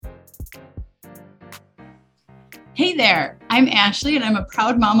Hey there, I'm Ashley and I'm a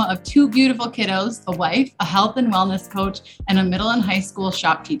proud mama of two beautiful kiddos, a wife, a health and wellness coach, and a middle and high school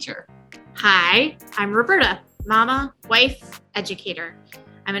shop teacher. Hi, I'm Roberta, mama, wife, educator.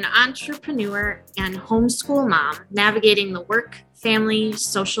 I'm an entrepreneur and homeschool mom, navigating the work, family,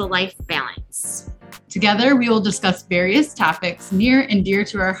 social life balance. Together, we will discuss various topics near and dear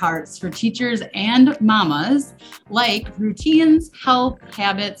to our hearts for teachers and mamas, like routines, health,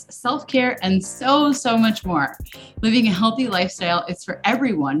 habits, self-care, and so much more. Living a healthy lifestyle is for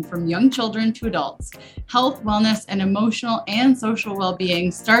everyone from young children to adults. Health, wellness, and emotional and social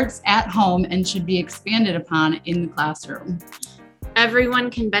well-being starts at home and should be expanded upon in the classroom. Everyone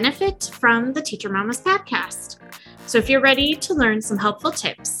can benefit from the Teacher Mamas podcast. So if you're ready to learn some helpful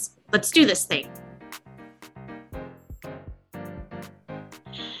tips, let's do this thing.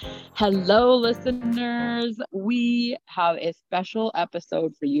 Hello, listeners. We have a special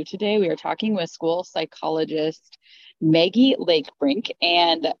episode for you today. We are talking with school psychologist Maggie Lakebrink,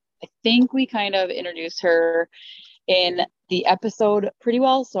 and I think we kind of introduced her in the episode pretty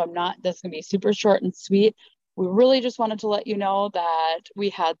well, so this is going to be super short and sweet. We really just wanted to let you know that we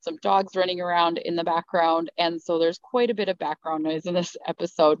had some dogs running around in the background, and so there's quite a bit of background noise in this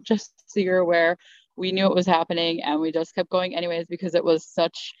episode, just so you're aware. We knew it was happening, and we just kept going anyways because it was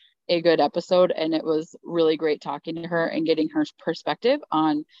such a good episode, and it was really great talking to her and getting her perspective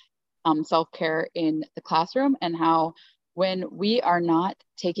on self-care in the classroom, and how when we are not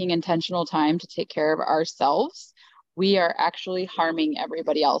taking intentional time to take care of ourselves, we are actually harming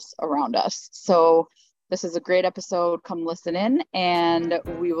everybody else around us. So this is a great episode. Come listen in, and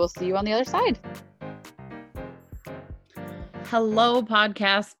we will see you on the other side. Hello,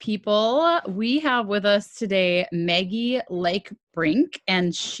 podcast people. We have with us today Maggie Lakebrink,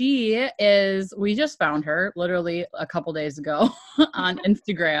 and we just found her literally a couple days ago on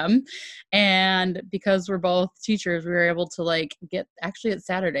Instagram. And because we're both teachers, we were able to it's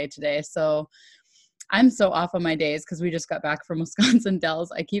Saturday today. So I'm so off on my days because we just got back from Wisconsin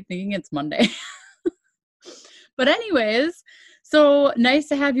Dells. I keep thinking it's Monday. But anyways, so nice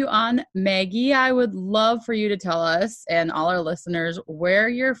to have you on, Maggie. I would love for you to tell us and all our listeners where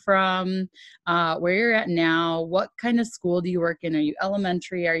you're from, where you're at now, what kind of school do you work in? Are you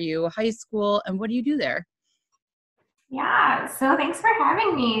elementary? Are you high school? And what do you do there? Yeah, so thanks for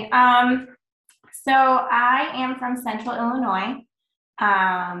having me. So I am from Central Illinois,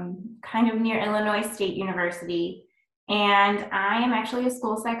 kind of near Illinois State University. And I am actually a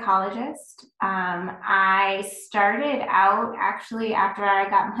school psychologist. I started out actually after I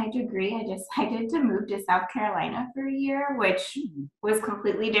got my degree, I decided to move to South Carolina for a year, which was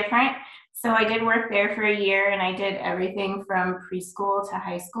completely different. So I did work there for a year, and I did everything from preschool to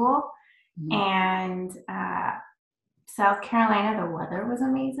high school. And South Carolina, the weather was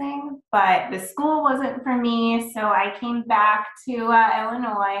amazing, but the school wasn't for me. So I came back to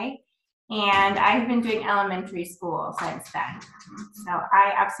Illinois. And I've been doing elementary school since then. So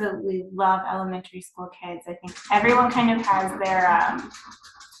I absolutely love elementary school kids. I think everyone kind of has their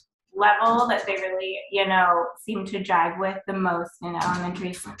level that they really, seem to jive with the most. And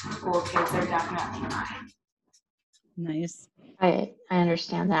elementary school kids are definitely mine. Nice. I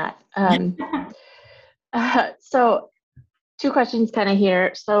understand that. So 2 questions kind of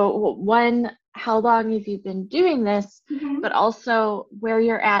here. So one, how long have you been doing this? But also where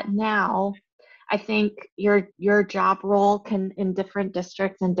you're at now. I think your job role can, in different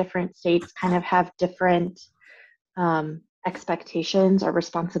districts and different states, kind of have different expectations or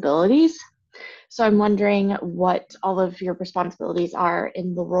responsibilities. So I'm wondering what all of your responsibilities are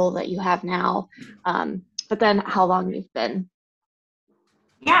in the role that you have now, but then how long you've been.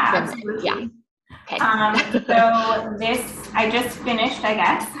 Yeah, absolutely. Yeah. Okay. So I just finished, I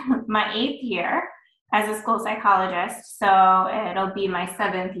guess, my 8th year as a school psychologist. So it'll be my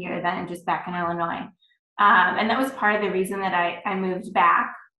 7th year then, just back in Illinois. And that was part of the reason that I moved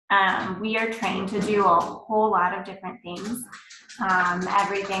back. We are trained to do a whole lot of different things.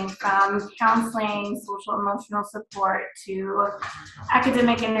 Everything from counseling, social emotional support, to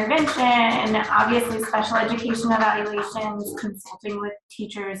academic intervention, obviously special education evaluations, consulting with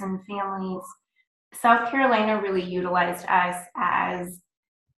teachers and families. South Carolina really utilized us as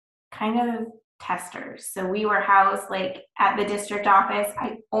kind of testers. So we were housed at the district office.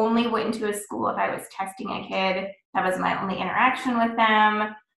 I only went into a school if I was testing a kid. That was my only interaction with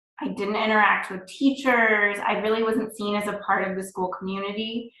them. I didn't interact with teachers. I really wasn't seen as a part of the school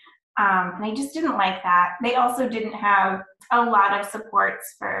community. And I just didn't like that. They also didn't have a lot of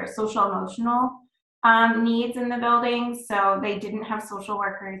supports for social emotional needs in the building. So they didn't have social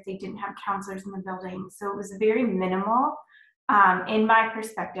workers. They didn't have counselors in the building. So it was very minimal. in my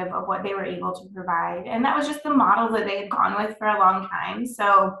perspective of what they were able to provide. And that was just the model that they had gone with for a long time.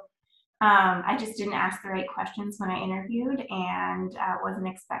 So I just didn't ask the right questions when I interviewed and wasn't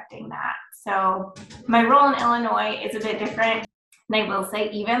expecting that. So my role in Illinois is a bit different. And I will say,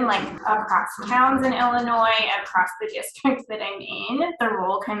 even like across towns in Illinois, across the districts that I'm in, the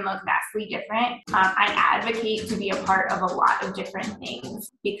role can look vastly different. I advocate to be a part of a lot of different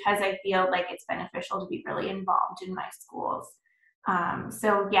things because I feel like it's beneficial to be really involved in my schools.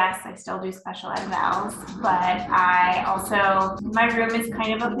 So yes, I still do special ed vals, but I also, my room is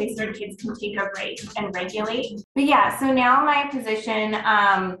kind of a place where kids can take a break and regulate. But yeah, so now my position,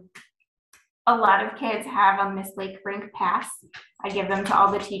 a lot of kids have a Miss Lake Brink pass. I give them to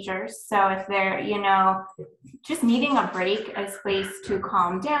all the teachers. So if they're, just needing a break, a space to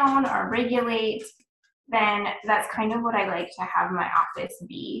calm down or regulate, then that's kind of what I like to have my office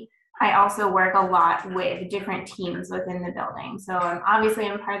be. I also work a lot with different teams within the building. So obviously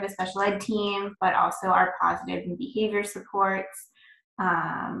I'm part of the special ed team, but also our positive and behavior supports.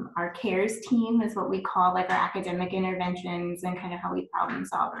 Our CARES team is what we call like our academic interventions and kind of how we problem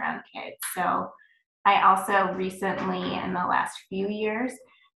solve around kids. So I also recently, in the last few years,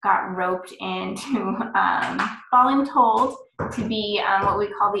 got roped into voluntold to be what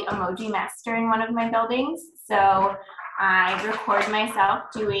we call the emoji master in one of my buildings. So I record myself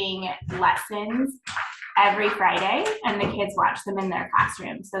doing lessons every Friday, and the kids watch them in their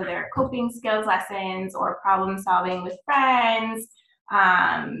classroom. So they're coping skills lessons or problem solving with friends,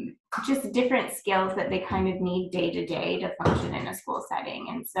 just different skills that they kind of need day to day to function in a school setting.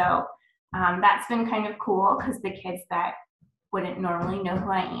 And so that's been kind of cool because the kids that wouldn't normally know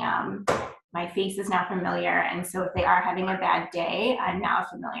who I am, my face is now familiar. And so if they are having a bad day, I'm now a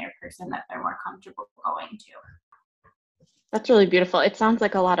familiar person that they're more comfortable going to. That's really beautiful. It sounds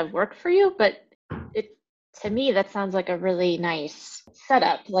like a lot of work for you, but to me, that sounds like a really nice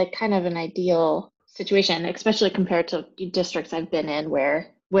setup, like kind of an ideal situation, especially compared to districts I've been in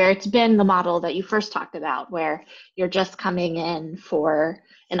where it's been the model that you first talked about, where you're just coming in for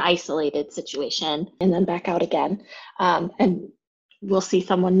an isolated situation and then back out again. And we'll see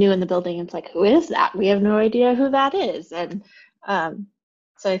someone new in the building and it's like, who is that? We have no idea who that is. And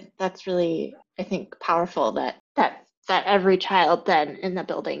so that's really, I think, powerful that every child then in the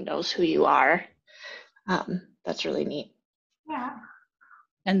building knows who you are. That's really neat. Yeah.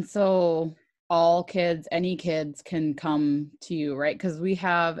 And so all kids, any kids can come to you, right? Because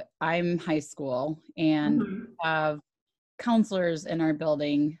I'm high school and have counselors in our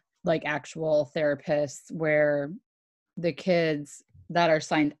building, like actual therapists, where the kids that are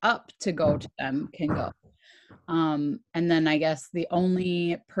signed up to go to them can go. And then I guess the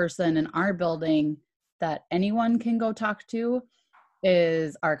only person in our building that anyone can go talk to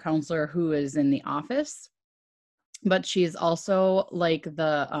is our counselor who is in the office. But she's also like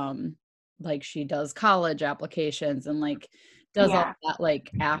like she does college applications and like does all that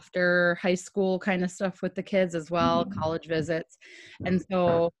like after high school kind of stuff with the kids as well, college visits. And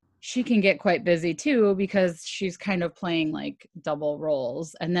so she can get quite busy too because she's kind of playing like double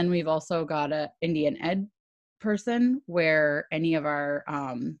roles. And then we've also got a Indian Ed person where any of our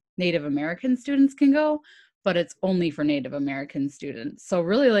Native American students can go, but it's only for Native American students. So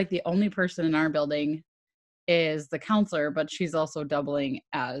really like the only person in our building is the counselor, but she's also doubling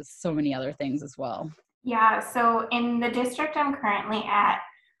as so many other things as well. Yeah, so in the district I'm currently at,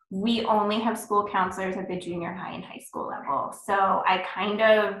 we only have school counselors at the junior high and high school level. So I kind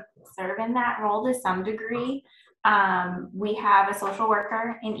of serve in that role to some degree. We have a social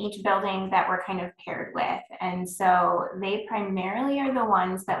worker in each building that we're kind of paired with. And so they primarily are the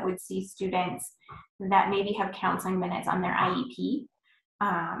ones that would see students that maybe have counseling minutes on their IEP.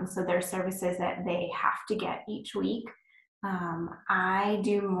 So there are services that they have to get each week. I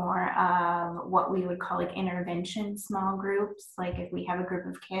do more of what we would call like intervention small groups. Like if we have a group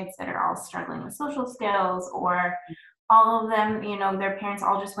of kids that are all struggling with social skills, or all of them, their parents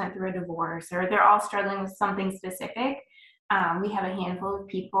all just went through a divorce, or they're all struggling with something specific. We have a handful of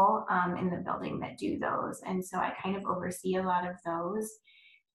people in the building that do those. And so I kind of oversee a lot of those.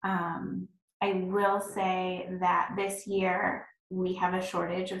 I will say that this year we have a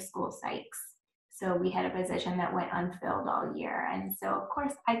shortage of school psychs. So we had a position that went unfilled all year. And so of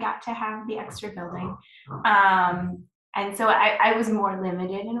course I got to have the extra building. And so I was more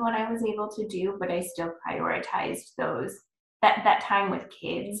limited in what I was able to do, but I still prioritized that time with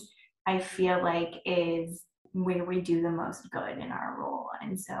kids, I feel like is where we do the most good in our role.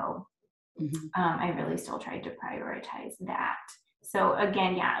 And so I really still tried to prioritize that. So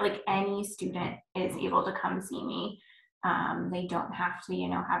again, yeah, like any student is able to come see me. They don't have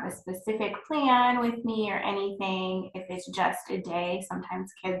to, have a specific plan with me or anything. If it's just a day,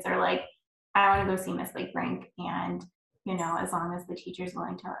 sometimes kids are like, I want to go see Miss Lake Brink. And, as long as the teacher's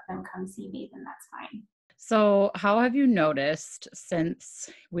willing to let them come see me, then that's fine. So how have you noticed, since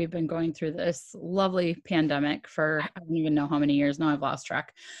we've been going through this lovely pandemic for, I don't even know how many years now, I've lost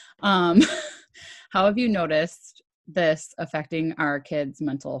track. How have you noticed this affecting our kids'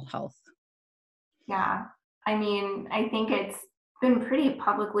 mental health? Yeah. I think it's been pretty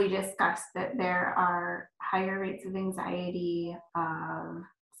publicly discussed that there are higher rates of anxiety, of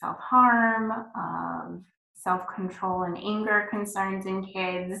self-harm, of self-control and anger concerns in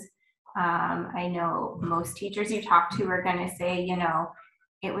kids. I know most teachers you talk to are going to say,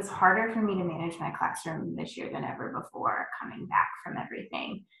 it was harder for me to manage my classroom this year than ever before, coming back from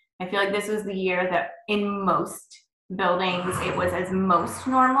everything. I feel like this was the year that in most buildings it was as most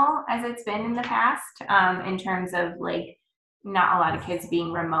normal as it's been in the past, in terms of like not a lot of kids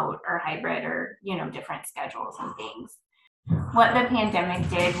being remote or hybrid or different schedules and things. What the pandemic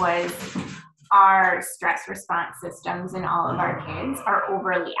did was our stress response systems in all of our kids are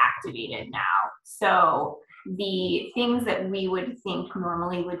overly activated now. So the things that we would think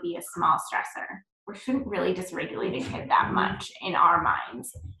normally would be a small stressor, or shouldn't really dysregulate a kid that much in our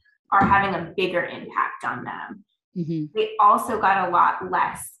minds, are having a bigger impact on them. Mm-hmm. They also got a lot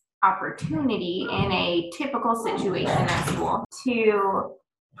less opportunity in a typical situation at school to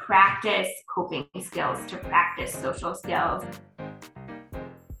practice coping skills, to practice social skills.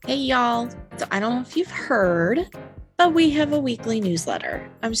 Hey y'all, so I don't know if you've heard, but we have a weekly newsletter.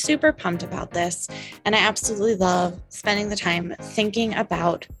 I'm super pumped about this, and I absolutely love spending the time thinking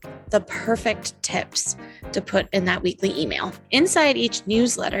about the perfect tips to put in that weekly email. Inside each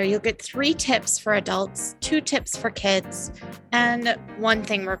newsletter, you'll get 3 tips for adults, 2 tips for kids, and 1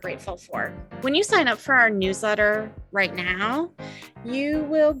 thing we're grateful for. When you sign up for our newsletter right now, you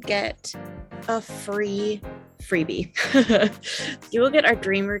will get a freebie. You will get our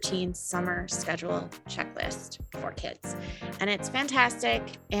Dream Routine summer schedule checklist for kids. And it's fantastic,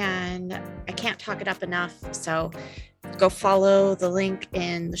 and I can't talk it up enough. So go follow the link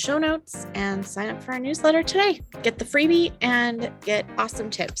in the show notes and sign up for our newsletter today. Get the freebie and get awesome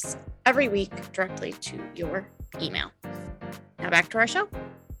tips every week directly to your email. Now back to our show.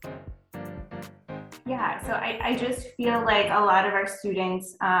 Yeah, so I just feel like a lot of our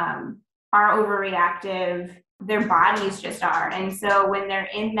students are overreactive. Their bodies just are. And so when they're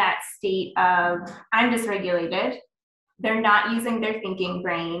in that state of, I'm dysregulated, they're not using their thinking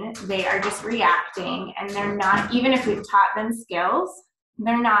brain. They are just reacting, and they're not, even if we've taught them skills,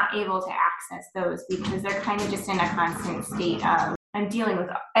 they're not able to access those because they're kind of just in a constant state of, I'm dealing with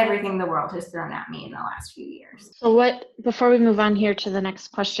everything the world has thrown at me in the last few years. So before we move on here to the next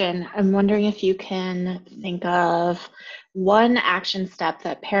question, I'm wondering if you can think of one action step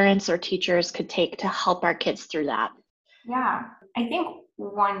that parents or teachers could take to help our kids through that. Yeah, I think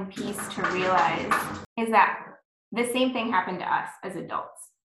one piece to realize is that the same thing happened to us as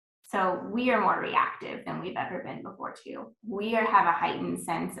adults. So we are more reactive than we've ever been before too. We have a heightened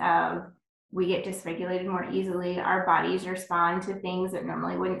sense of, we get dysregulated more easily. Our bodies respond to things that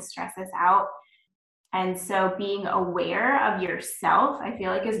normally wouldn't stress us out. And so being aware of yourself, I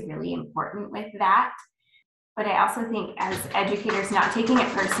feel like, is really important with that. But I also think as educators, not taking it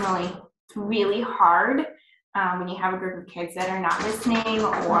personally, it's really hard when you have a group of kids that are not listening,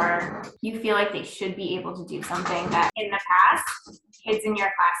 or you feel like they should be able to do something that in the past, kids in your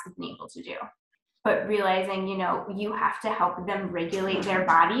class have been able to do. But realizing, you have to help them regulate their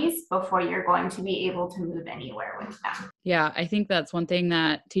bodies before you're going to be able to move anywhere with them. Yeah, I think that's one thing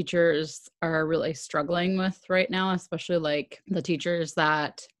that teachers are really struggling with right now, especially like the teachers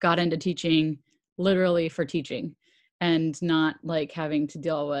that got into teaching literally for teaching and not like having to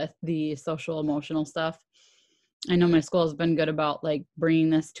deal with the social emotional stuff. I know my school has been good about like bringing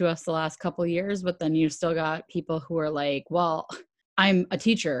this to us the last couple of years, but then you still got people who are like, well, I'm a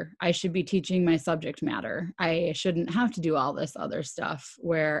teacher. I should be teaching my subject matter. I shouldn't have to do all this other stuff.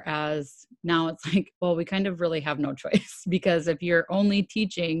 Whereas now it's like, well, we kind of really have no choice, because if you're only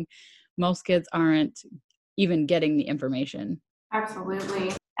teaching, most kids aren't even getting the information.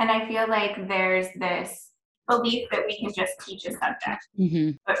 Absolutely. And I feel like there's this belief that we can just teach a subject.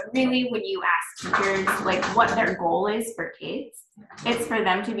 Mm-hmm. But really, when you ask teachers like what their goal is for kids, it's for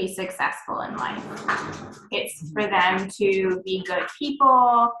them to be successful in life. It's for them to be good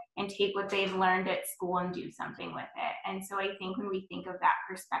people and take what they've learned at school and do something with it. And so I think when we think of that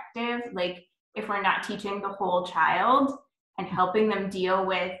perspective, like if we're not teaching the whole child and helping them deal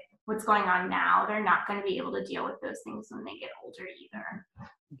with what's going on now, they're not going to be able to deal with those things when they get older either.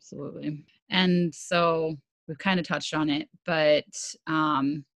 Absolutely. And so we've kind of touched on it, but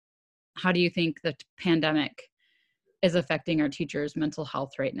how do you think the pandemic is affecting our teachers' mental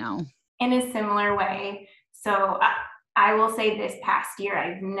health right now? In a similar way. So I will say this past year,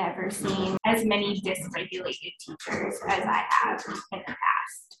 I've never seen as many dysregulated teachers as I have in the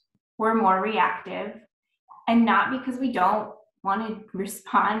past. We're more reactive, and not because we don't want to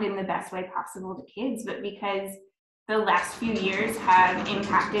respond in the best way possible to kids, but because the last few years have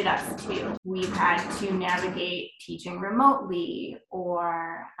impacted us too. We've had to navigate teaching remotely,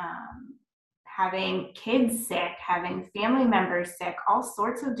 or having kids sick, having family members sick, all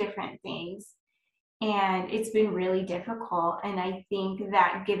sorts of different things. And it's been really difficult. And I think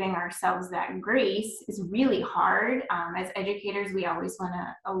that giving ourselves that grace is really hard. As educators, we always want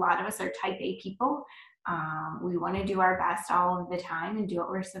to, a lot of us are type A people. We want to do our best all of the time and do what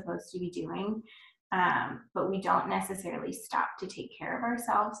we're supposed to be doing. But we don't necessarily stop to take care of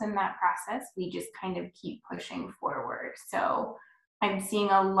ourselves in that process. We just kind of keep pushing forward. So I'm seeing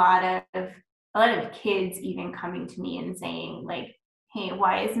a lot of kids even coming to me and saying, like, hey,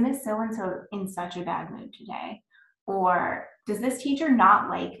 why is Miss So-and-so in such a bad mood today? Or does this teacher not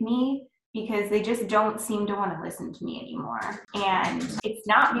like me? Because they just don't seem to want to listen to me anymore. And it's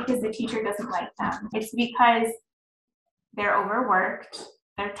not because the teacher doesn't like them. It's because they're overworked,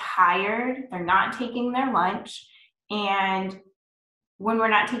 they're tired, they're not taking their lunch. And when we're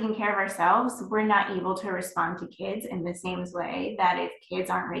not taking care of ourselves, we're not able to respond to kids in the same way that if kids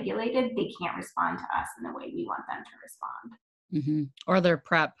aren't regulated, they can't respond to us in the way we want them to respond. Mm-hmm. Or their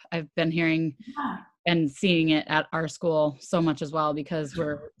prep. I've been hearing and seeing it at our school so much as well, because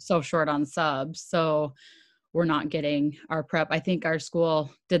we're so short on subs. So we're not getting our prep. I think our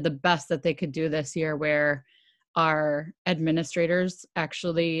school did the best that they could do this year, where our administrators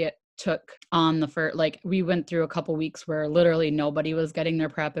actually took on the first, like, we went through a couple weeks where literally nobody was getting their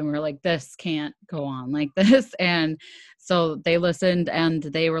prep, and we were like, this can't go on like this. And so they listened, and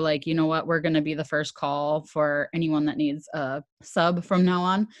they were like, you know what, we're going to be the first call for anyone that needs a sub from now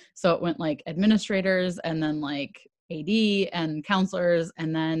on. So it went like administrators, and then like AD and counselors,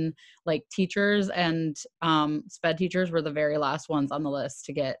 and then like teachers and sped teachers were the very last ones on the list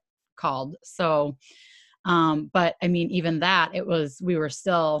to get called. So but I mean, even that, we were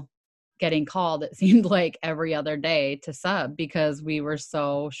still getting called, it seemed like, every other day to sub, because we were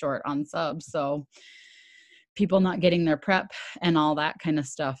so short on subs. So people not getting their prep and all that kind of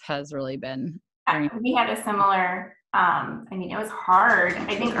stuff has really been. We had a similar, it was hard.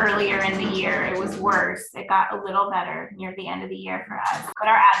 I think earlier in the year it was worse. It got a little better near the end of the year for us. But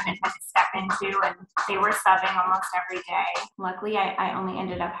our admin had to step into, and they were subbing almost every day. Luckily, I only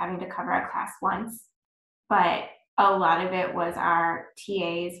ended up having to cover a class once. But a lot of it was our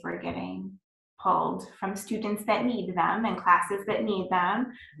TAs were getting pulled from students that need them and classes that need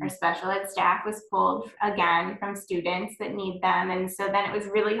them. Our special ed staff was pulled again from students that need them. And so then it was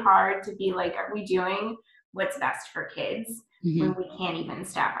really hard to be like, are we doing what's best for kids when we can't even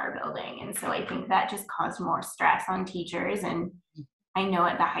staff our building? And so I think that just caused more stress on teachers. And I know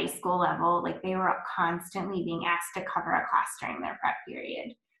at the high school level, like, they were constantly being asked to cover a class during their prep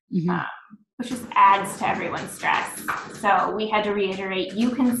period. Which just adds to everyone's stress. So we had to reiterate,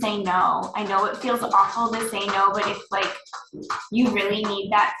 you can say no. I know it feels awful to say no, but if, like, you really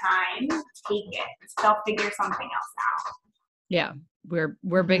need that time, take it. They'll figure something else out. Yeah,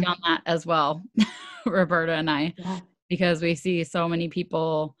 we're big on that as well, Roberta and I, because we see so many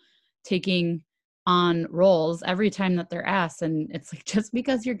people taking on roles every time that they're asked. And it's like, just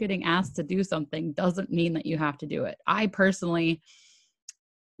because you're getting asked to do something doesn't mean that you have to do it. I personally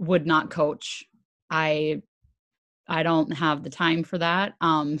would not coach. I don't have the time for that.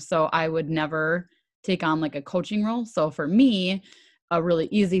 So I would never take on like a coaching role. So for me, a really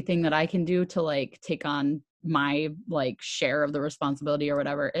easy thing that I can do to like take on my like share of the responsibility or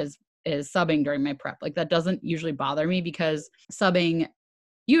whatever is subbing during my prep. Like, that doesn't usually bother me, because subbing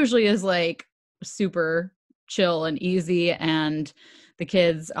usually is like super chill and easy, and the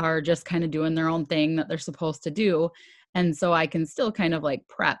kids are just kind of doing their own thing that they're supposed to do. And so I can still kind of like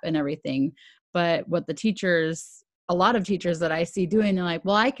prep and everything. But what a lot of teachers that I see doing, they're like,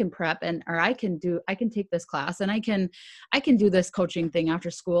 well, I can prep or I can take this class, and I can do this coaching thing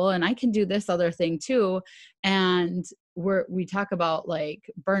after school, and I can do this other thing too. And we talk about like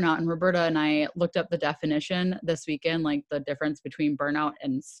burnout, and Roberta and I looked up the definition this weekend, like the difference between burnout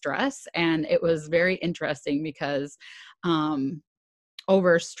and stress. And it was very interesting, because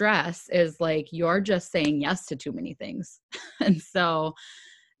over stress is like, you're just saying yes to too many things. And so,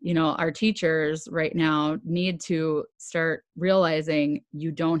 our teachers right now need to start realizing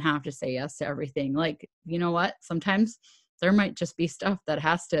you don't have to say yes to everything. Like, you know what? Sometimes there might just be stuff that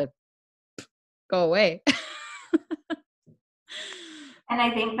has to go away. And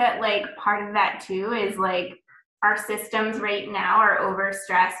I think that like part of that too is like our systems right now are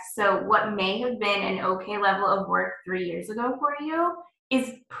overstressed. So what may have been an okay level of work 3 years ago for you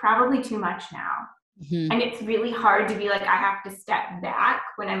is probably too much now. Mhm. And it's really hard to be like, I have to step back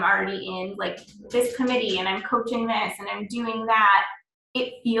when I'm already in like this committee and I'm coaching this and I'm doing that.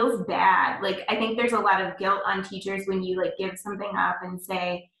 It feels bad. Like, I think there's a lot of guilt on teachers when you like give something up and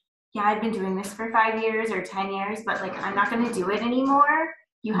say, yeah, I've been doing this for 5 years or 10 years, but like, I'm not going to do it anymore.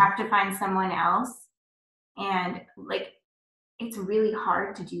 You have to find someone else. And like, it's really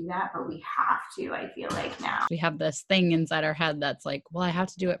hard to do that, but we have to, I feel like now. We have this thing inside our head that's like, well, I have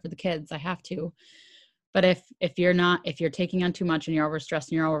to do it for the kids. I have to. But if you're taking on too much and you're overstressed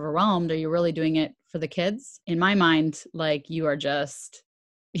and you're overwhelmed, are you really doing it for the kids? In my mind, like you are just,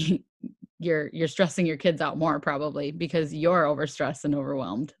 you're stressing your kids out more probably because you're overstressed and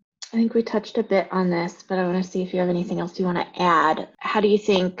overwhelmed. I think we touched a bit on this, but I want to see if you have anything else you want to add. How do you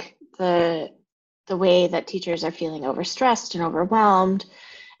think the way that teachers are feeling overstressed and overwhelmed,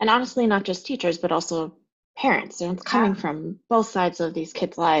 and honestly, not just teachers, but also parents, and it's coming from both sides of these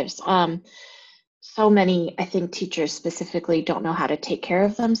kids' lives. So many, I think teachers specifically don't know how to take care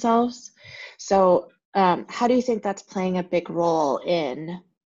of themselves. So how do you think that's playing a big role in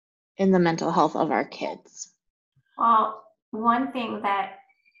the mental health of our kids? Well, one thing that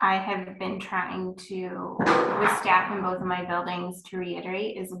I have been trying to, with staff in both of my buildings, to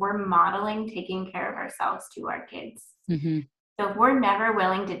reiterate is we're modeling taking care of ourselves to our kids. Mm-hmm. So if we're never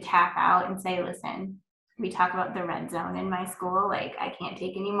willing to tap out and say, listen, we talk about the red zone in my school, like I can't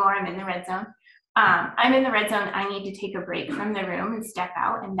take anymore, I'm in the red zone. I'm in the red zone, I need to take a break from the room and step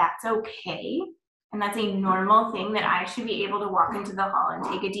out, and that's okay. And that's a normal thing that I should be able to walk into the hall and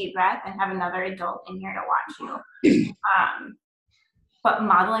take a deep breath and have another adult in here to watch you. But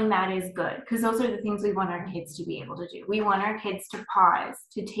modeling that is good because those are the things we want our kids to be able to do. We want our kids to pause,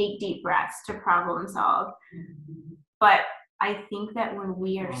 to take deep breaths, to problem solve. But I think that when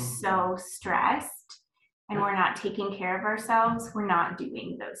we are so stressed and we're not taking care of ourselves, we're not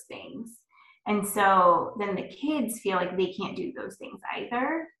doing those things. And so then the kids feel like they can't do those things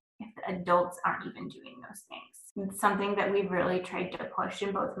either if the adults aren't even doing those things. It's something that we've really tried to push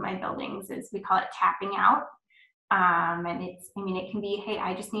in both of my buildings is we call it tapping out. And it can be, hey,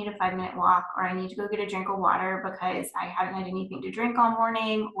 I just need a 5-minute walk, or I need to go get a drink of water because I haven't had anything to drink all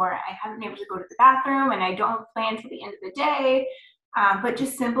morning, or I haven't been able to go to the bathroom and I don't plan till the end of the day. But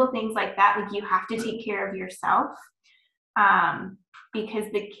just simple things like that, like you have to take care of yourself because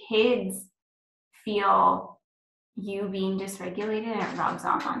the kids feel you being dysregulated and it rubs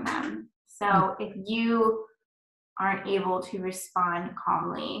off on them. So if you aren't able to respond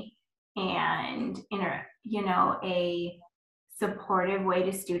calmly and in a supportive way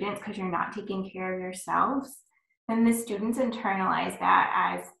to students because you're not taking care of yourselves, then the students internalize that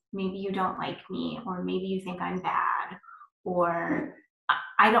as maybe you don't like me, or maybe you think I'm bad, or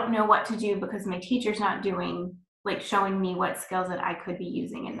I don't know what to do because my teacher's not doing, like showing me what skills that I could be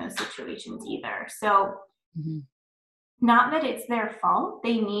using in those situations either. So not that it's their fault.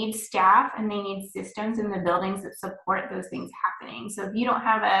 They need staff and they need systems in the buildings that support those things happening. So if you don't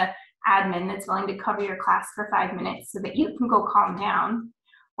have a admin that's willing to cover your class for 5 minutes so that you can go calm down,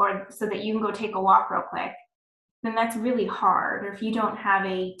 or so that you can go take a walk real quick, then that's really hard. Or if you don't have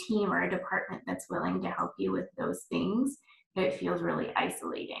a team or a department that's willing to help you with those things, it feels really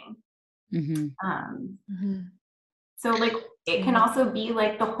isolating. So like it can also be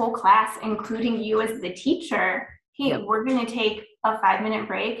like the whole class, including you as the teacher, hey, we're going to take a 5-minute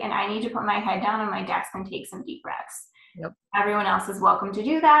break and I need to put my head down on my desk and take some deep breaths. Everyone else is welcome to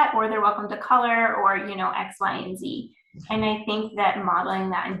do that, or they're welcome to color, or X, Y, and Z. And I think that modeling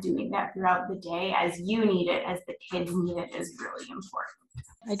that and doing that throughout the day as you need it, as the kids need it, is really important.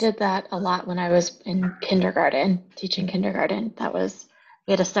 I did that a lot when I was in kindergarten, teaching kindergarten.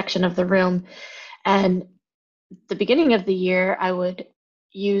 We had a section of the room, and the beginning of the year, I would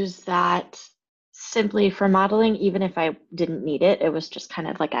use that simply for modeling, even if I didn't need it. It was just kind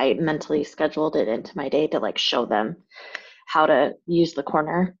of like I mentally scheduled it into my day to like show them how to use the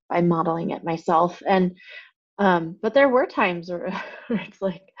corner by modeling it myself. And but there were times where it's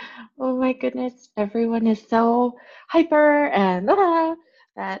like, oh my goodness, everyone is so hyper and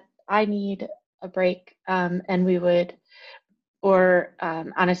that I need a break. And we would, or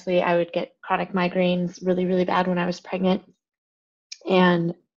honestly, I would get chronic migraines really, really bad when I was pregnant.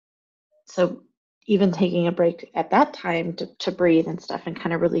 And so even taking a break at that time to breathe and stuff and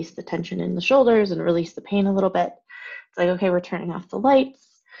kind of release the tension in the shoulders and release the pain a little bit. It's like, okay, we're turning off the lights.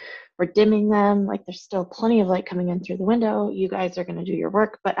 we're dimming them. Like there's still plenty of light coming in through the window. You guys are going to do your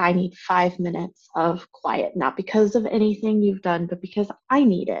work, but I need 5 minutes of quiet, not because of anything you've done, but because I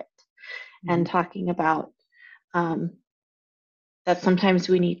need it. Mm-hmm. And talking about that sometimes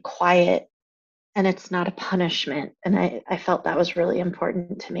we need quiet and it's not a punishment. And I felt that was really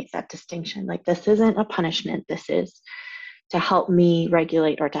important to make that distinction. Like this isn't a punishment. This is to help me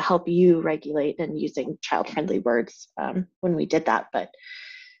regulate or to help you regulate, and using child-friendly words when we did that.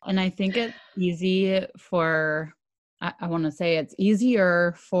 And I think it's easy for, I want to say it's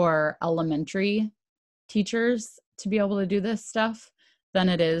easier for elementary teachers to be able to do this stuff than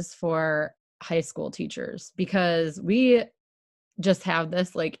it is for high school teachers, because we just have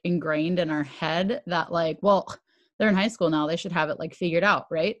this like ingrained in our head that like, well, they're in high school now, they should have it like figured out,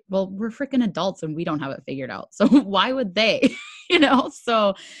 right? Well, we're freaking adults and we don't have it figured out. So why would they,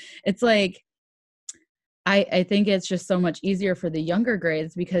 So it's like, I think it's just so much easier for the younger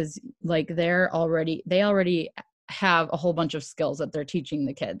grades because like they already have a whole bunch of skills that they're teaching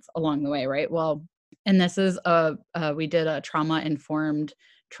the kids along the way, right? Well, and this is we did a trauma-informed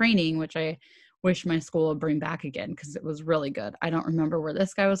training, which I wish my school would bring back again because it was really good. I don't remember where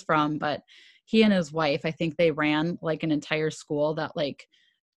this guy was from, but he and his wife, I think they ran like an entire school that like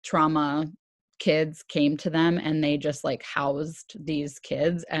trauma kids came to them and they just like housed these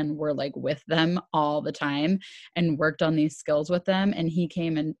kids and were like with them all the time and worked on these skills with them. And he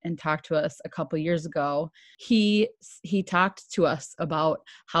came and talked to us a couple years ago. He talked to us about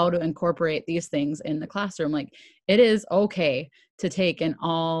how to incorporate these things in the classroom. Like it is okay to take an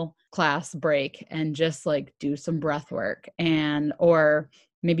all class break and just like do some breath work, or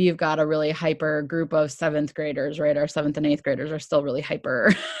maybe you've got a really hyper group of 7th graders, right? Our 7th and 8th graders are still really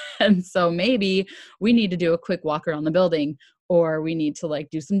hyper. And so maybe we need to do a quick walk around the building, or we need to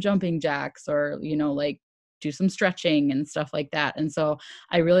like do some jumping jacks, or, like do some stretching and stuff like that. And so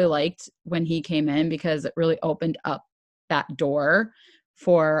I really liked when he came in because it really opened up that door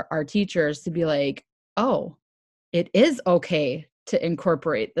for our teachers to be like, oh, it is okay to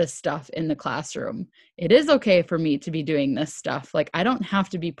incorporate this stuff in the classroom. It is okay for me to be doing this stuff. Like I don't have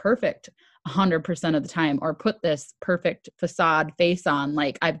to be perfect 100% of the time or put this perfect facade face on.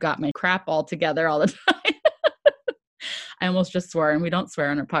 Like I've got my crap all together all the time. I almost just swore, and we don't swear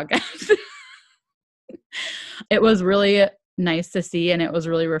on our podcast. It was really nice to see, and it was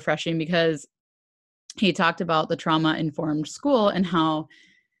really refreshing because he talked about the trauma-informed school and how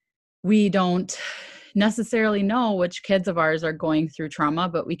we don't necessarily know which kids of ours are going through trauma,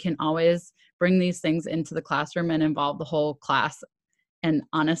 but we can always bring these things into the classroom and involve the whole class. And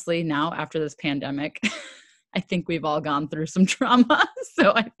honestly, now after this pandemic, I think we've all gone through some trauma.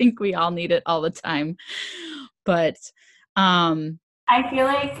 So I think we all need it all the time. But I feel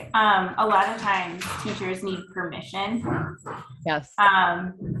like a lot of times teachers need permission. Yes.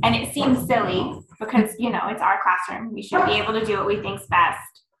 And it seems silly because, it's our classroom. We should be able to do what we think's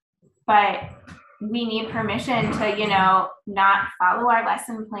best. But we need permission to, not follow our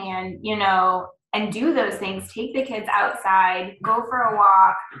lesson plan, and do those things. Take the kids outside, go for a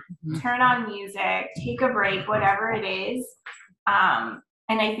walk, turn on music, take a break, whatever it is.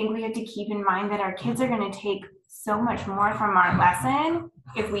 And I think we have to keep in mind that our kids are going to take so much more from our lesson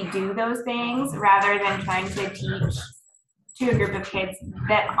if we do those things rather than trying to teach to a group of kids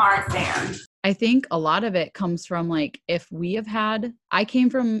that aren't there. I think a lot of it comes from like, if we have had, I came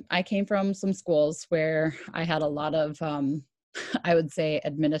from some schools where I had a lot of, I would say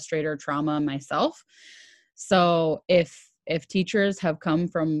administrator trauma myself. So if teachers have come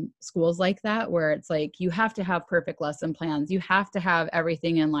from schools like that, where it's like, you have to have perfect lesson plans, you have to have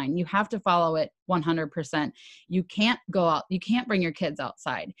everything in line, you have to follow it 100%. You can't go out, you can't bring your kids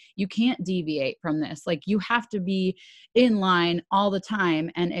outside, you can't deviate from this. Like you have to be in line all the time.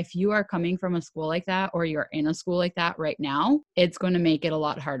 And if you are coming from a school like that, or you're in a school like that right now, it's going to make it a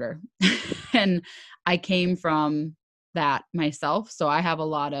lot harder. And I came from that myself. So I have a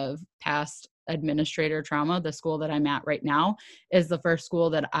lot of past administrator trauma. The school that I'm at right now is the first school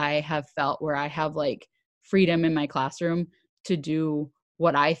that I have felt where I have like freedom in my classroom to do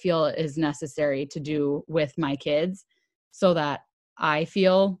what I feel is necessary to do with my kids so that I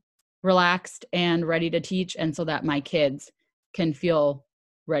feel relaxed and ready to teach, and so that my kids can feel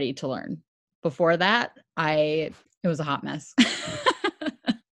ready to learn. Before that, it was a hot mess.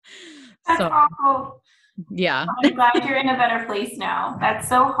 That's awful. Yeah. I'm glad you're in a better place now. That's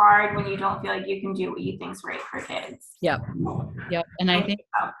so hard when you don't feel like you can do what you think's right for kids. Yep. And I think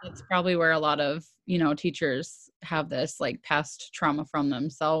that's probably where a lot of, teachers have this like past trauma from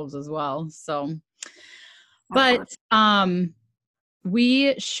themselves as well. So, but I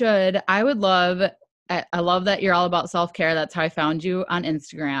would love, I love that you're all about self-care. That's how I found you on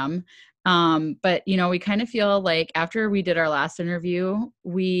Instagram. But you know, we kind of feel like after we did our last interview,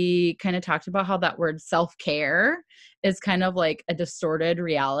 we kind of talked about how that word self-care is kind of like a distorted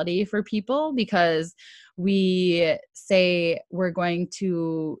reality for people, because we say we're going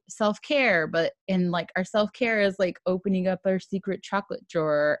to self-care, but in like our self-care is like opening up our secret chocolate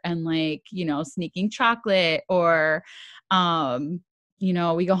drawer and like, you know, sneaking chocolate, or you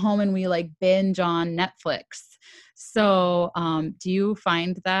know, we go home and we like binge on Netflix. So, do you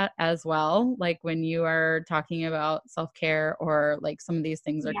find that as well? Like when you are talking about self-care, or like some of these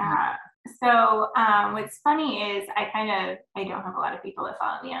things are coming? Yeah. So what's funny is I don't have a lot of people that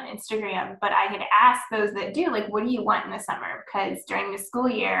follow me on Instagram, but I had asked those that do, like, what do you want in the summer? Because during the school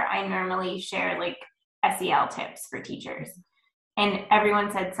year, I normally share like SEL tips for teachers. And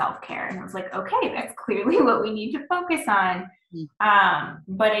everyone said self-care. And I was like, okay, that's clearly what we need to focus on.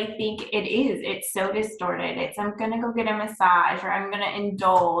 But I think it's so distorted. It's, I'm going to go get a massage, or I'm going to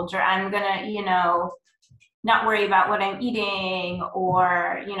indulge, or I'm going to, you know, not worry about what I'm eating,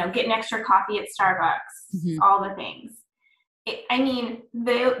 or, you know, get an extra coffee at Starbucks, all the things.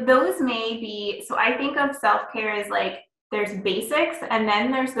 Those may be, so I think of self-care as like, there's basics, and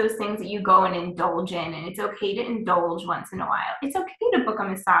then there's those things that you go and indulge in, and it's okay to indulge once in a while. It's okay to book a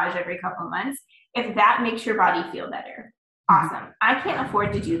massage every couple of months if that makes your body feel better. Awesome. I can't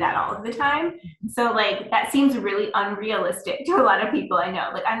afford to do that all of the time. So like that seems really unrealistic to a lot of people I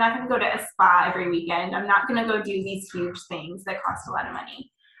know. Like I'm not going to go to a spa every weekend. I'm not going to go do these huge things that cost a lot of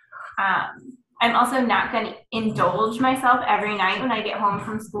money. I'm also not going to indulge myself every night when I get home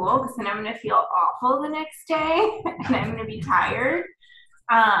from school, because then I'm going to feel awful the next day and I'm going to be tired.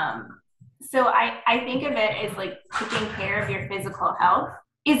 So I think of it as like taking care of your physical health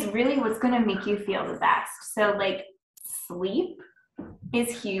is really what's going to make you feel the best. So like sleep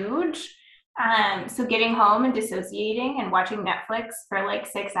is huge. So getting home and dissociating and watching Netflix for like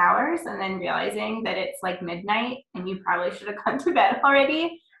 6 hours and then realizing that it's like midnight and you probably should have gone to bed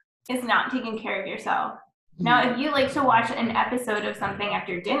already is not taking care of yourself. Now, if you like to watch an episode of something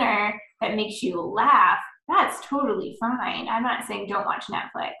after dinner that makes you laugh, that's totally fine. I'm not saying don't watch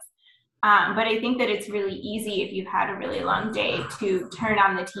Netflix. But I think that it's really easy if you've had a really long day to turn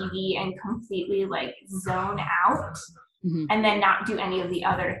on the TV and completely like zone out and then not do any of the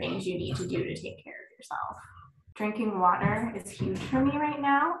other things you need to do to take care of yourself. Drinking water is huge for me right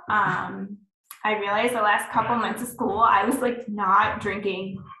now. I realized the last couple months of school, I was like not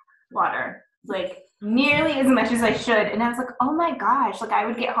drinking water, like nearly as much as I should. And I was like, oh my gosh, like I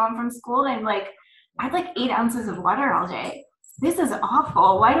would get home from school and like, I had like 8 ounces of water all day. This is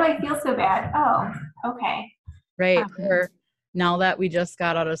awful. Why do I feel so bad? Oh, okay. Right. Or now that we just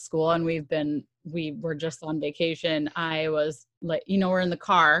got out of school and we were just on vacation, I was like, you know, we're in the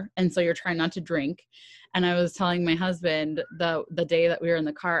car. And so you're trying not to drink. And I was telling my husband the day that we were in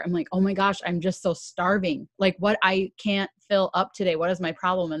the car, I'm like, oh my gosh, I'm just so starving. Like what, I can't fill up today. What is my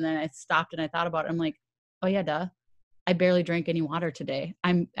problem? And then I stopped and I thought about it. I'm like, oh yeah, duh. I barely drank any water today.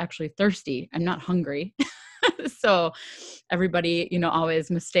 I'm actually thirsty. I'm not hungry. So everybody, you know, always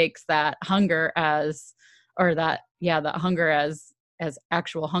mistakes that hunger as, or that hunger as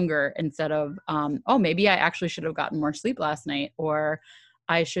actual hunger, instead of, oh, maybe I actually should have gotten more sleep last night, or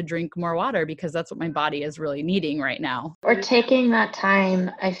I should drink more water because that's what my body is really needing right now. Or taking that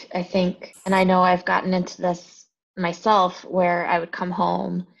time, I think, and I know I've gotten into this myself, where I would come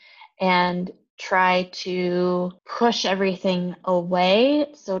home and try to push everything away.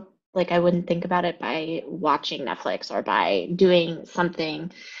 So like I wouldn't think about it by watching Netflix or by doing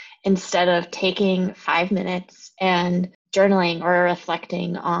something, instead of taking 5 minutes and journaling or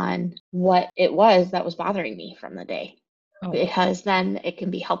reflecting on what it was that was bothering me from the day. Because then it can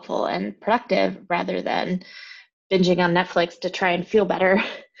be helpful and productive rather than binging on Netflix to try and feel better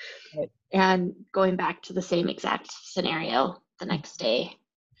and going back to the same exact scenario the next day.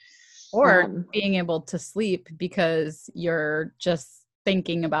 Or being able to sleep because you're just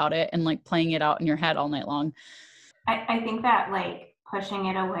thinking about it and like playing it out in your head all night long. I think that like pushing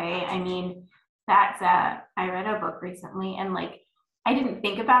it away, I mean, that's I read a book recently and like I didn't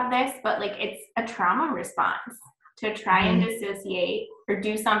think about this, but like it's a trauma response to try and dissociate or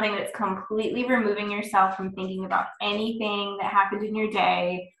do something that's completely removing yourself from thinking about anything that happened in your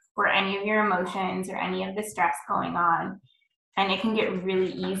day or any of your emotions or any of the stress going on. And it can get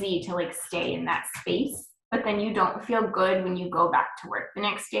really easy to like stay in that space, but then you don't feel good when you go back to work the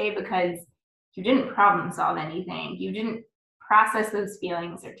next day because you didn't problem solve anything. You didn't process those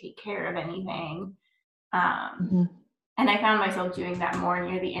feelings or take care of anything. And I found myself doing that more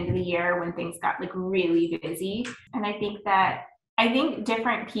near the end of the year when things got like really busy. And I think that I think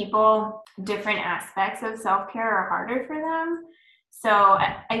different people, different aspects of self-care are harder for them. So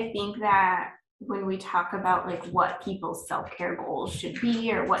I think that when we talk about like what people's self-care goals should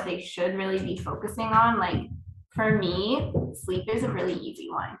be or what they should really be focusing on, like for me, sleep is a really easy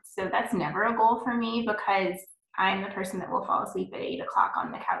one. So that's never a goal for me because I'm the person that will fall asleep at 8 o'clock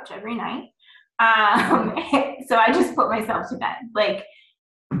on the couch every night. So I just put myself to bed. Like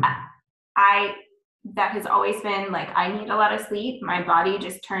that has always been like, I need a lot of sleep. My body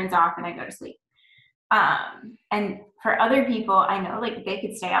just turns off and I go to sleep. And for other people, I know like they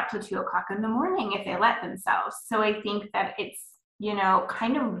could stay up till 2 o'clock in the morning if they let themselves. So I think that it's, you know,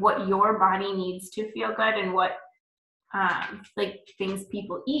 kind of what your body needs to feel good and what like things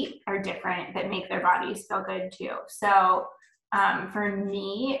people eat are different that make their bodies feel good too. So for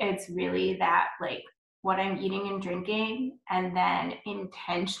me, it's really that like what I'm eating and drinking, and then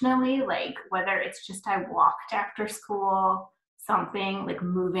intentionally, like whether it's just I walked after school, something like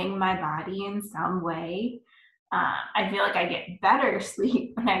moving my body in some way. I feel like I get better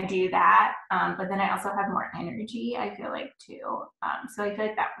sleep when I do that, but then I also have more energy, I feel like too. So I feel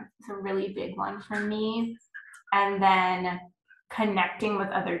like that was a really big one for me. And then connecting with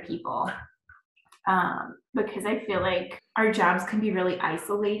other people, because I feel like our jobs can be really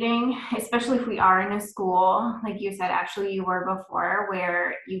isolating, especially if we are in a school, like you said, actually you were before,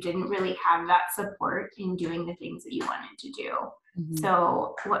 where you didn't really have that support in doing the things that you wanted to do. Mm-hmm.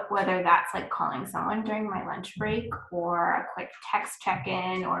 So whether that's like calling someone during my lunch break or a quick text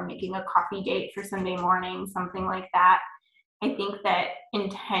check-in or making a coffee date for Sunday morning, something like that, I think that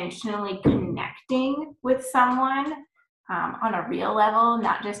intentionally connecting with someone on a real level,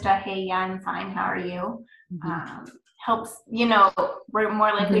 not just a, hey, yeah, I'm fine, how are you? Helps, you know, we're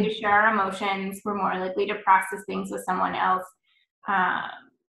more likely to share our emotions. We're more likely to process things with someone else.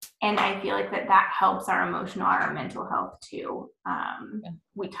 And I feel like that helps our emotional, our mental health too.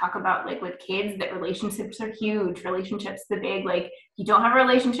 We talk about like with kids that relationships are huge. Relationships, the big, like you don't have a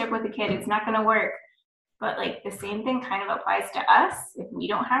relationship with a kid, it's not going to work. But like the same thing kind of applies to us. If we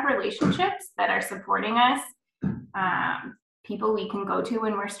don't have relationships that are supporting us, people we can go to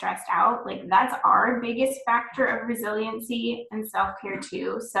when we're stressed out, like that's our biggest factor of resiliency and self-care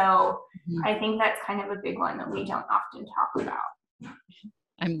too. So I think that's kind of a big one that we don't often talk about.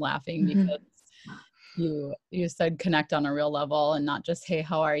 I'm laughing because you said connect on a real level and not just, hey,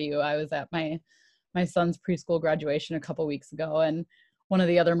 how are you? I was at my son's preschool graduation a couple weeks ago, and one of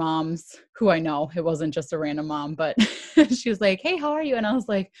the other moms who I know, it wasn't just a random mom, but she was like, hey, how are you? And I was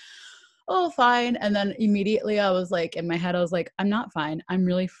like, oh, fine. And then immediately I was like, in my head, I was like, I'm not fine. I'm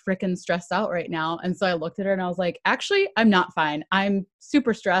really freaking stressed out right now. And so I looked at her and I was like, actually, I'm not fine. I'm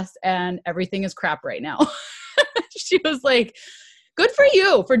super stressed and everything is crap right now. She was like, good for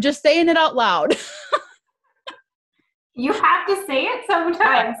you for just saying it out loud. You have to say it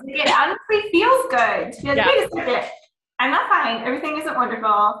sometimes. It honestly feels good. She's like, wait a second. I'm not fine. Everything isn't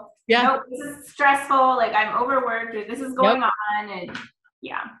wonderful. Yeah. Nope, this is stressful. Like I'm overworked or this is going on. And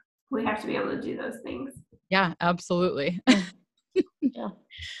yeah, we have to be able to do those things. Yeah, absolutely. Yeah.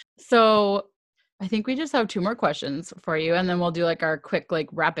 So I think we just have 2 more questions for you, and then we'll do like our quick, like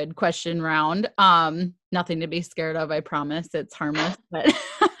rapid question round. Nothing to be scared of. I promise it's harmless, but,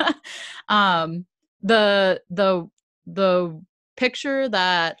 the picture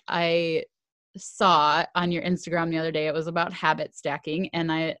that I saw on your Instagram the other day, it was about habit stacking,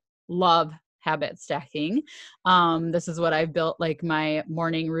 and I love habit stacking. This is what I've built like my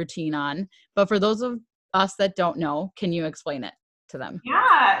morning routine on. But for those of us that don't know, can you explain it to them?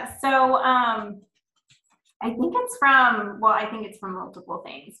 Yeah. So I think it's from multiple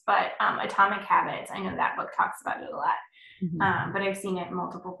things, but Atomic Habits, I know that book talks about it a lot, but I've seen it in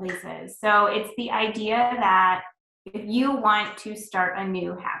multiple places. So it's the idea that if you want to start a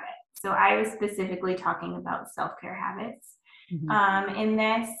new habit, so I was specifically talking about self-care habits. In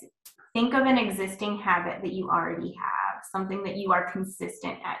this, think of an existing habit that you already have, something that you are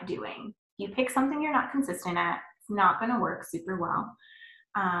consistent at doing. You pick something you're not consistent at, it's not going to work super well,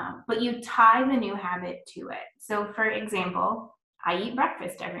 but you tie the new habit to it. So for example, I eat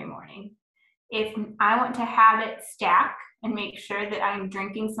breakfast every morning. If I want to have it stack and make sure that I'm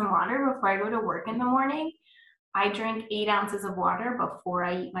drinking some water before I go to work in the morning, I drink 8 ounces of water before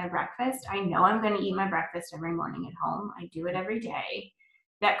I eat my breakfast. I know I'm going to eat my breakfast every morning at home. I do it every day.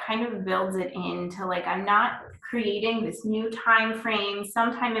 That kind of builds it into like, I'm not creating this new time frame.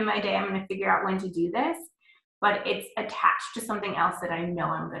 Sometime in my day, I'm going to figure out when to do this, but it's attached to something else that I know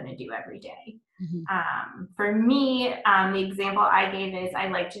I'm going to do every day. For me, the example I gave is I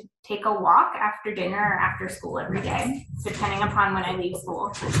like to take a walk after dinner or after school every day, depending upon when I leave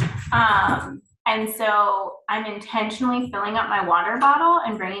school. And so I'm intentionally filling up my water bottle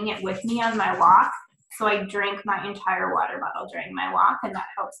and bringing it with me on my walk. So I drink my entire water bottle during my walk, and that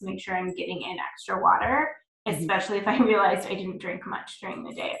helps make sure I'm getting in extra water, especially if I realized I didn't drink much during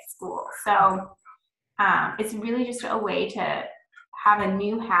the day at school. So it's really just a way to have a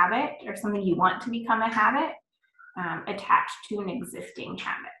new habit or something you want to become a habit attached to an existing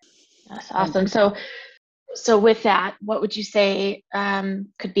habit. That's awesome. So with that, what would you say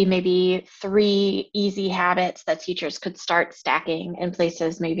could be maybe 3 easy habits that teachers could start stacking in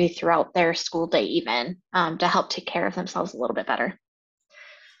places maybe throughout their school day even to help take care of themselves a little bit better?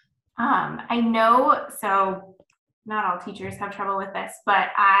 I know, so not all teachers have trouble with this, but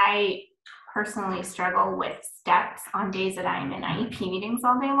I personally struggle with steps on days that I'm in IEP meetings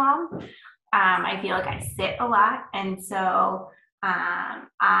all day long. I feel like I sit a lot, and so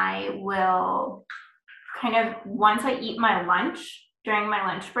I will kind of, once I eat my lunch, during my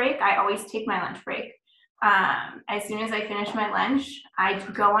lunch break, I always take my lunch break. As soon as I finish my lunch, I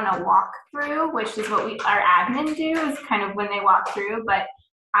go on a walk through, which is what our admin do, is kind of when they walk through, but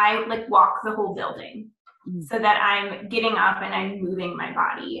I like walk the whole building so that I'm getting up and I'm moving my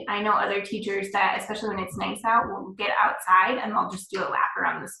body. I know other teachers that, especially when it's nice out, will get outside and they'll just do a lap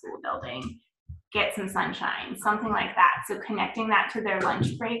around the school building, get some sunshine, something like that. So connecting that to their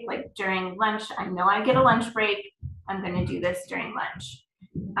lunch break, like during lunch, I know I get a lunch break, I'm going to do this during lunch.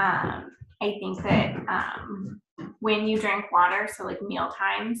 I think that when you drink water, so like meal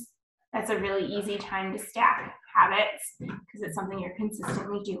times, that's a really easy time to stack habits because it's something you're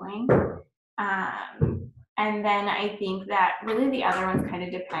consistently doing. And then I think that really the other ones kind of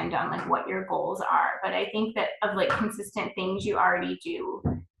depend on like what your goals are. But I think that of like consistent things you already do,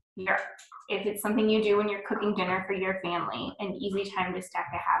 if it's something you do when you're cooking dinner for your family, an easy time to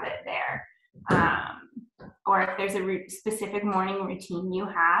stack a habit there. Or if there's a specific morning routine you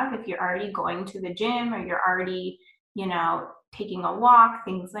have, if you're already going to the gym or you're already, taking a walk,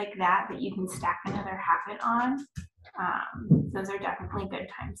 things like that, that you can stack another habit on. Those are definitely good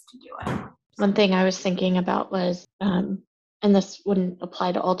times to do it. One thing I was thinking about was, and this wouldn't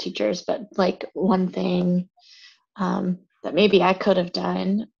apply to all teachers, but like one thing that maybe I could have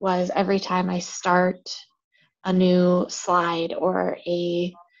done was every time I start a new slide or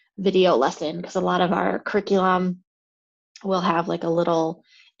a video lesson, because a lot of our curriculum will have like a little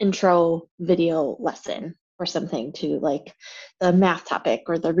intro video lesson or something to like the math topic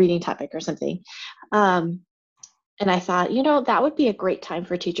or the reading topic or something. And I thought, that would be a great time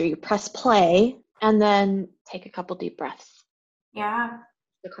for a teacher. You press play and then take a couple deep breaths. Yeah.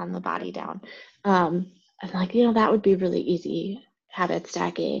 To calm the body down. I'm like, that would be really easy habit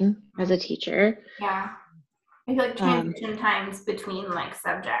stacking as a teacher. Yeah. I feel like transition times between like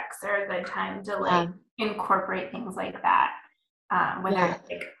subjects are a good time to like incorporate things like that. Whether it's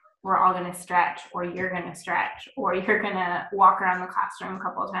like we're all going to stretch or you're going to stretch or you're going to walk around the classroom a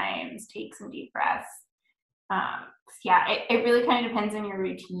couple of times, take some deep breaths. It really kind of depends on your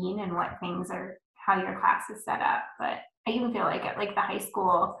routine and what things are, how your class is set up. But I even feel like at like the high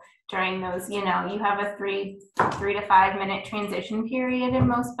school during those, you have a 3 to 5 minute transition period in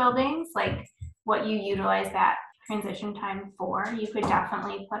most buildings, like what you utilize that transition time for, you could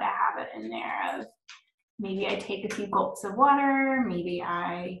definitely put a habit in there of maybe I take a few gulps of water, maybe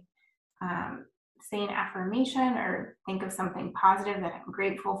I say an affirmation or think of something positive that I'm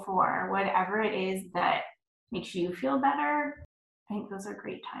grateful for, whatever it is that makes you feel better. I think those are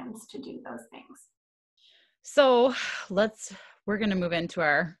great times to do those things. So we're going to move into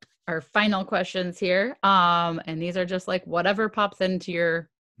our final questions here. And these are just like whatever pops into your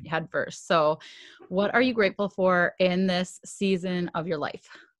head first. So what are you grateful for in this season of your life?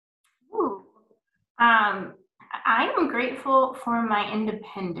 Ooh. I am grateful for my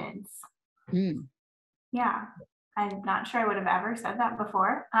independence. Yeah. I'm not sure I would have ever said that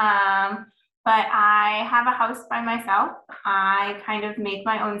before. But I have a house by myself. I kind of make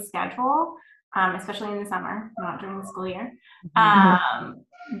my own schedule, especially in the summer, not during the school year.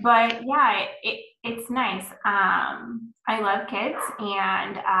 But yeah, it's nice. I love kids,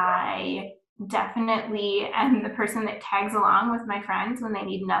 and I definitely am the person that tags along with my friends when they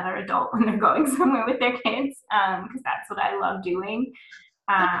need another adult when they're going somewhere with their kids, because that's what I love doing.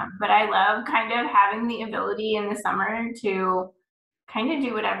 But I love kind of having the ability in the summer to kind of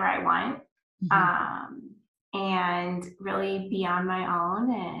do whatever I want. And really be on my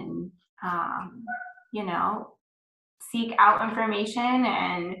own and, seek out information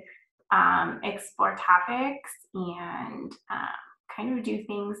and explore topics and kind of do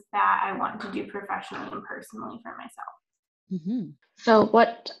things that I want to do professionally and personally for myself. So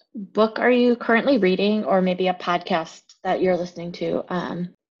what book are you currently reading, or maybe a podcast that you're listening to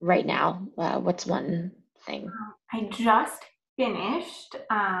right now? What's one thing? I just finished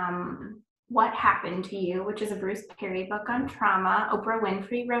What Happened to You, which is a Bruce Perry book on trauma. Oprah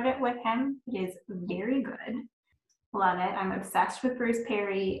Winfrey wrote it with him. It is very good. Love it. I'm obsessed with Bruce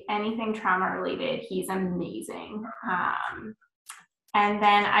Perry. Anything trauma related, he's amazing. And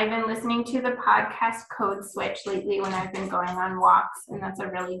then I've been listening to the podcast Code Switch lately when I've been going on walks, and that's a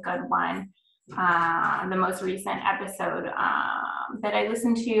really good one. The most recent episode that I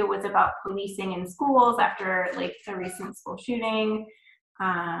listened to was about policing in schools after like the recent school shooting.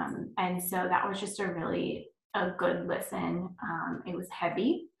 And so that was just a good listen. It was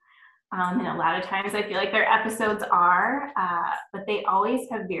heavy. And a lot of times I feel like their episodes are, but they always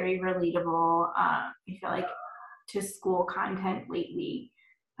have very relatable, I feel like, to school content lately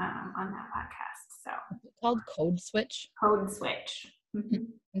on that podcast. So it's called Code Switch. Code Switch. Mm-hmm.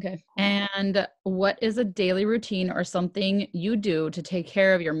 Okay. And what is a daily routine or something you do to take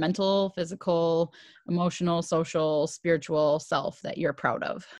care of your mental, physical, emotional, social, spiritual self that you're proud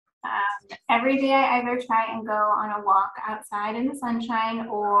of? Every day I either try and go on a walk outside in the sunshine,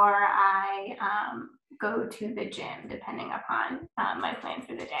 or I go to the gym, depending upon my plan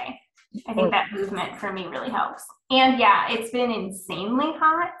for the day. I think that movement for me really helps. And yeah, it's been insanely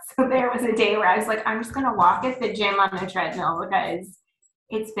hot. So there was a day where I was like, I'm just going to walk at the gym on the treadmill because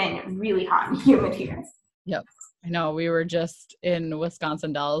it's been really hot and humid here. Yep. I know. We were just in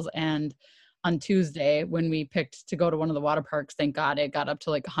Wisconsin Dells, and on Tuesday when we picked to go to one of the water parks, thank God it got up to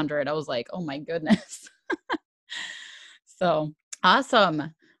like 100. I was like, oh my goodness. So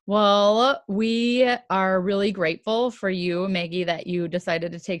awesome. Well, we are really grateful for you, Maggie, that you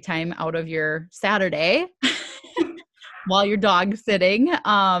decided to take time out of your Saturday while you're dog sitting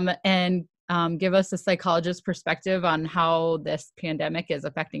and give us a psychologist's perspective on how this pandemic is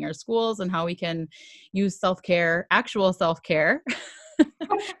affecting our schools and how we can use self-care, actual self-care,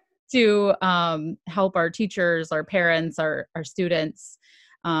 to help our teachers, our parents, our students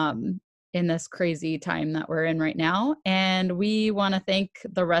in this crazy time that we're in right now. And we want to thank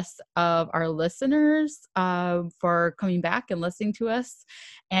the rest of our listeners for coming back and listening to us.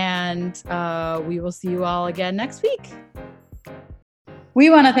 And we will see you all again next week. We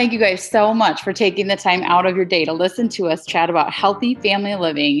want to thank you guys so much for taking the time out of your day to listen to us chat about healthy family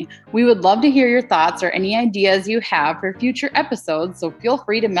living. We would love to hear your thoughts or any ideas you have for future episodes, so feel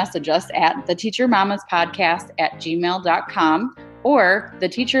free to message us at theteachermamaspodcast@gmail.com or the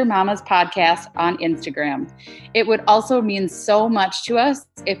Teacher Mamas Podcast on Instagram. It would also mean so much to us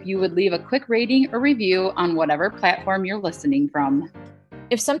if you would leave a quick rating or review on whatever platform you're listening from.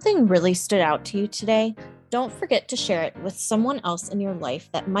 If something really stood out to you today, don't forget to share it with someone else in your life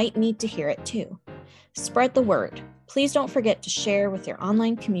that might need to hear it too. Spread the word. Please don't forget to share with your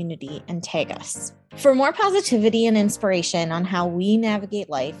online community and tag us. For more positivity and inspiration on how we navigate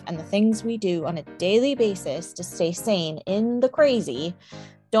life and the things we do on a daily basis to stay sane in the crazy,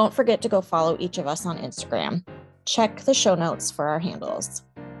 don't forget to go follow each of us on Instagram. Check the show notes for our handles.